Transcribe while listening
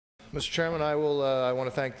Mr. Chairman, I want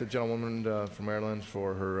to thank the gentlewoman from Maryland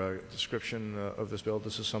for her description of this bill.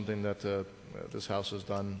 This is something that this House has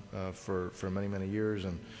done for many, many years,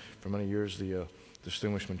 and for many years the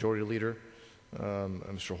distinguished majority leader,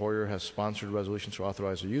 Mr. Hoyer, has sponsored resolutions to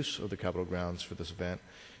authorize the use of the Capitol grounds for this event,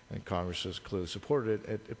 and Congress has clearly supported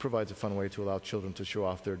it. It provides a fun way to allow children to show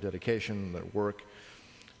off their dedication, their work,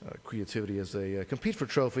 creativity as they compete for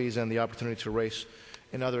trophies and the opportunity to race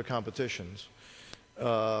in other competitions.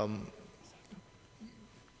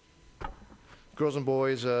 Girls and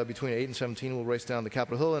boys between 8 and 17 will race down the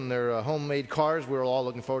Capitol Hill in their homemade cars. We're all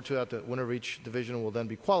looking forward to that. The winner of each division will then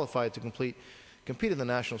be qualified to compete in the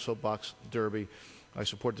National Soapbox Derby. I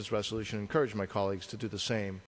support this resolution and encourage my colleagues to do the same.